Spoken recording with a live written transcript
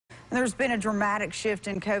There's been a dramatic shift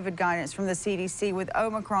in COVID guidance from the CDC with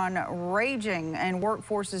Omicron raging and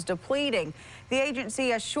workforces depleting. The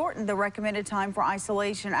agency has shortened the recommended time for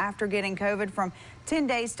isolation after getting COVID from 10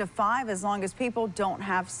 days to 5 as long as people don't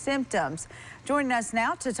have symptoms. Joining us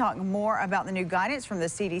now to talk more about the new guidance from the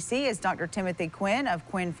CDC is Dr. Timothy Quinn of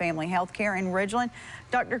Quinn Family Healthcare in Ridgeland.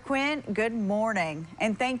 Dr. Quinn, good morning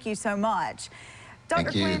and thank you so much.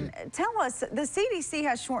 Dr. Quinn, tell us, the CDC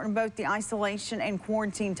has shortened both the isolation and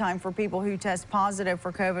quarantine time for people who test positive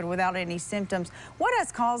for COVID without any symptoms. What has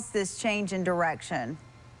caused this change in direction?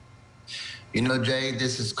 You know, Jay,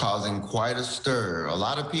 this is causing quite a stir. A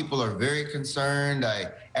lot of people are very concerned. I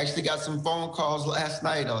actually got some phone calls last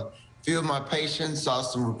night. A few of my patients saw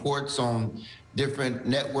some reports on different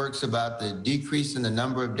networks about the decrease in the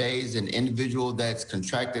number of days an individual that's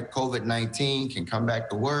contracted COVID-19 can come back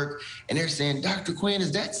to work. And they're saying, Dr. Quinn,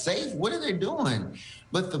 is that safe? What are they doing?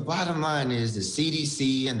 But the bottom line is the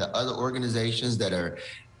CDC and the other organizations that are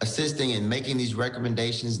assisting in making these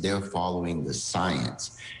recommendations, they're following the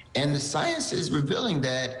science. And the science is revealing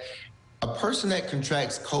that a person that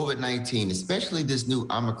contracts COVID-19, especially this new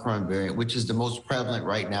Omicron variant, which is the most prevalent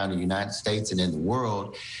right now in the United States and in the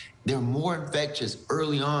world, they're more infectious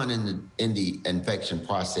early on in the infection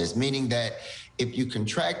process, meaning that if you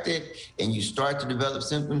contract it and you start to develop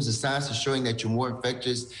symptoms, the science is showing that you're more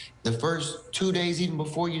infectious the first 2 days, even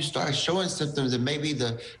before you start showing symptoms, and maybe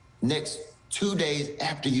the next 2 days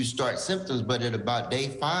after you start symptoms. But at about day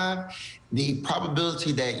 5, the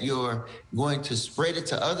probability that you're going to spread it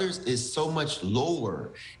to others is so much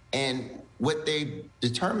lower. And what they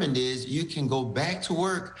determined is you can go back to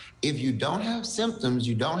work if you don't have symptoms,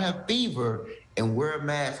 you don't have fever, and wear a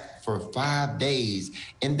mask for 5 days.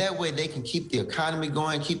 And that way they can keep the economy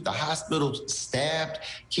going, keep the hospitals staffed,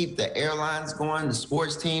 keep the airlines going, the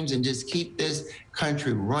sports teams, and just keep this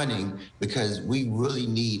country running, because we really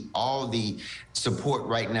need all the support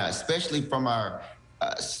right now, especially from our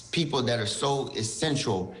people that are so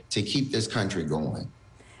essential to keep this country going.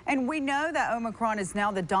 And we know that Omicron is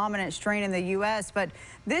now the dominant strain in the U.S., but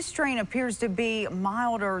this strain appears to be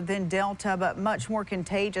milder than Delta, but much more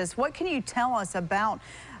contagious. What can you tell us about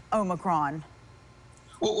Omicron?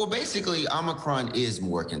 Well, basically, Omicron is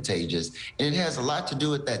more contagious, and it has a lot to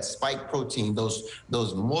do with that spike protein, those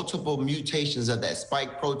multiple mutations of that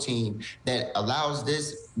spike protein that allows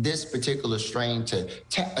this particular strain to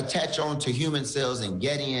attach on to human cells and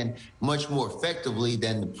get in much more effectively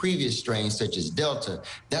than the previous strains, such as Delta.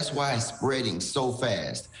 That's why it's spreading so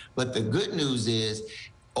fast. But the good news is,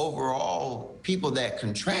 overall, people that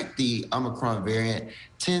contract the Omicron variant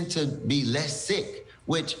tend to be less sick,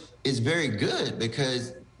 which is very good,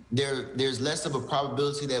 because there's less of a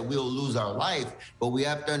probability that we'll lose our life. But we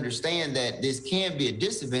have to understand that this can be a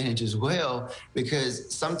disadvantage as well,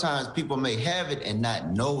 because sometimes people may have it and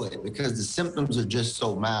not know it because the symptoms are just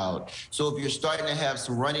so mild. So if you're starting to have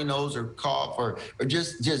some runny nose or cough or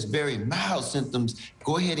just very mild symptoms,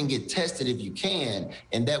 go ahead and get tested if you can.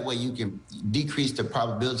 And that way you can decrease the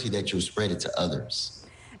probability that you'll spread it to others.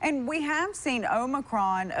 And we have seen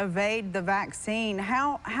Omicron evade the vaccine.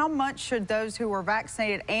 How much should those who are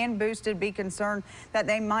vaccinated and boosted be concerned that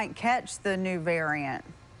they might catch the new variant?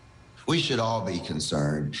 We should all be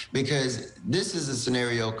concerned, because this is a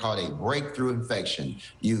scenario called a breakthrough infection.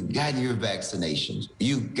 You've gotten your vaccinations,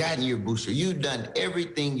 you've gotten your booster, you've done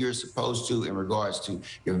everything you're supposed to in regards to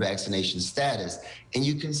your vaccination status, and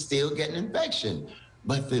you can still get an infection.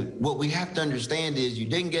 But what we have to understand is you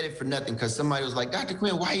didn't get it for nothing, because somebody was like, Dr.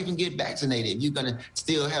 Quinn, why even get vaccinated if you're going to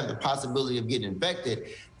still have the possibility of getting infected?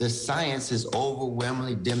 The science is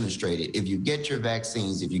overwhelmingly demonstrated. If you get your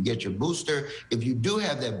vaccines, if you get your booster, if you do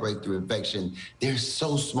have that breakthrough infection, there's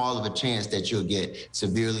so small of a chance that you'll get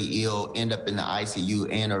severely ill, end up in the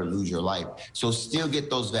ICU, and or lose your life. So still get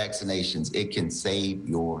those vaccinations. It can save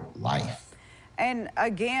your life. And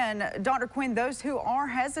again, Dr. Quinn, those who are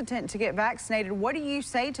hesitant to get vaccinated, what do you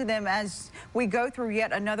say to them as we go through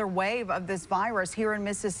yet another wave of this virus here in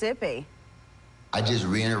Mississippi? I just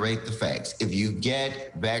reiterate the facts. If you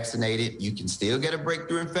get vaccinated, you can still get a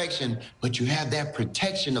breakthrough infection, but you have that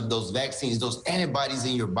protection of those vaccines, those antibodies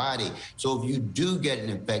in your body. So if you do get an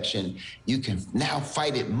infection, you can now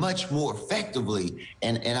fight it much more effectively.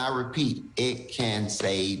 And I repeat, it can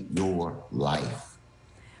save your life.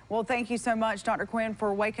 Well, thank you so much, Dr. Quinn,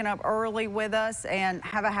 for waking up early with us, and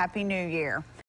have a happy new year.